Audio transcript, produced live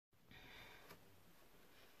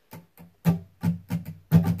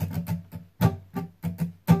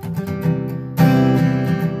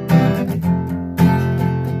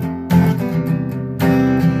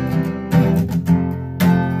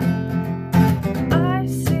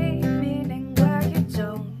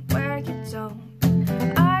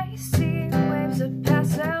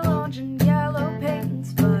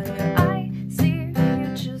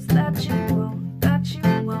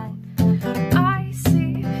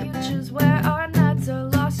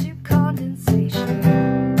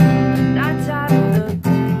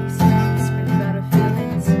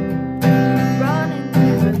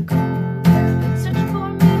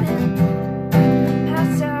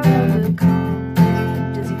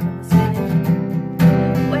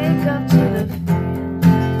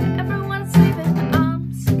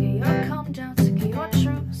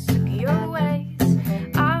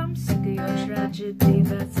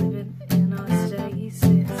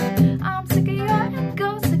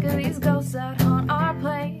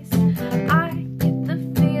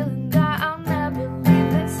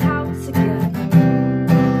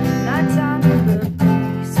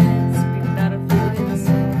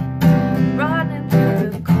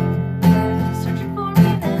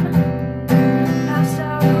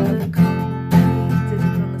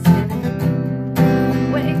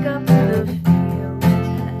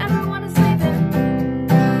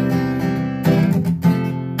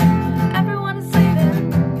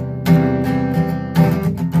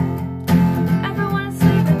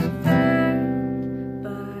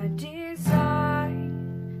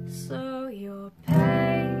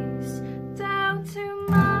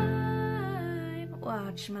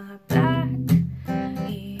watch my back,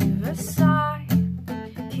 either side,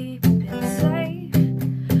 keep it safe,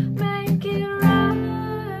 make it right.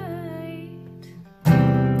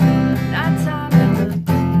 That time in the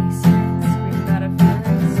basement, scream out of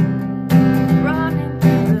fence, running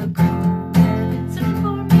through the cold, searching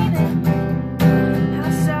for meaning,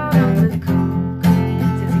 pass out on the concrete,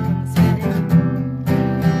 dizzy from the spinning,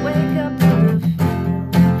 wake up to the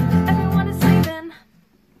field, everyone is sleeping.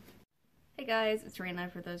 Hey guys, it's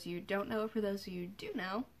Raina for those of you who don't know. For those of you who do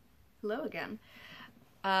know, hello again.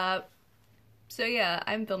 So yeah,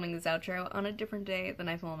 I'm filming this outro on a different day than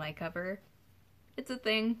I filmed my cover. It's a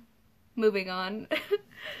thing. Moving on.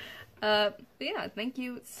 But yeah, thank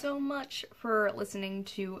you so much for listening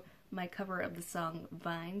to my cover of the song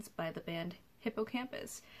Vines by the band Hippo.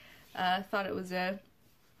 Thought it was a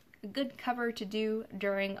good cover to do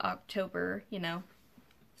during October, you know,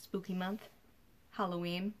 spooky month.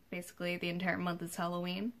 Halloween. Basically, the entire month is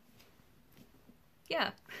Halloween.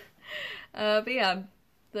 Yeah. But yeah,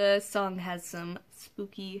 the song has some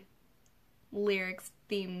spooky lyrics,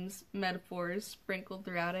 themes, metaphors sprinkled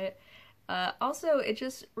throughout it. Also, it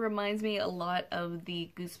just reminds me a lot of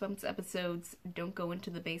the Goosebumps episodes, Don't Go Into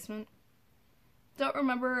the Basement. Don't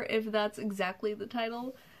remember if that's exactly the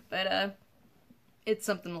title, but it's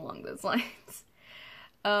something along those lines.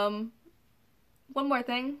 One more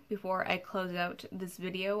thing before I close out this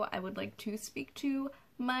video, I would like to speak to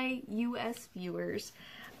my US viewers.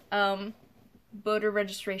 Voter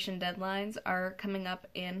registration deadlines are coming up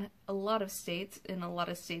in a lot of states. In a lot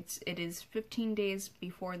of states, it is 15 days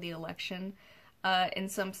before the election. In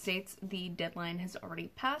some states, the deadline has already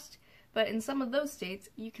passed, but in some of those states,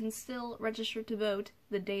 you can still register to vote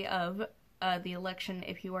the day of the election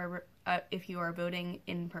if you are voting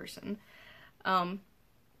in person.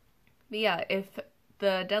 But yeah, if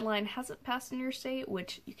the deadline hasn't passed in your state,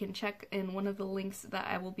 which you can check in one of the links that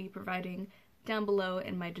I will be providing down below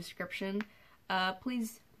in my description,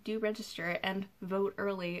 please do register and vote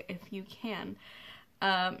early if you can.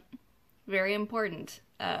 Very important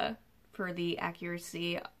for the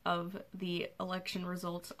accuracy of the election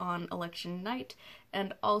results on election night,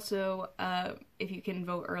 and also if you can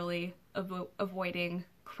vote early, avoiding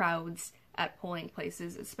crowds at polling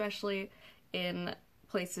places, especially in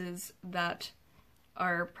places that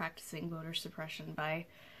are practicing voter suppression by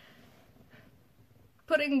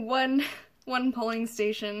putting one polling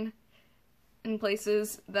station in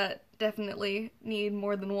places that definitely need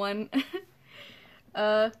more than one.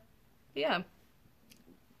 Yeah.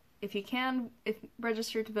 If you can,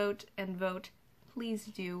 register to vote and vote, please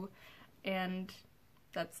do. And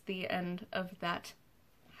that's the end of that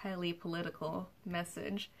highly political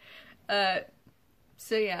message.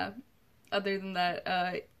 So yeah. Other than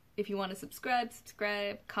that, if you want to subscribe,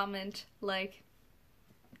 comment, like,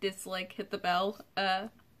 dislike, hit the bell.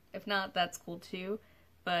 If not, that's cool too.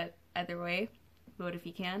 But either way, vote if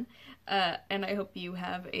you can. And I hope you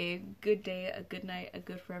have a good day, a good night, a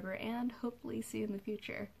good forever, and hopefully see you in the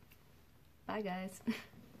future. Bye guys.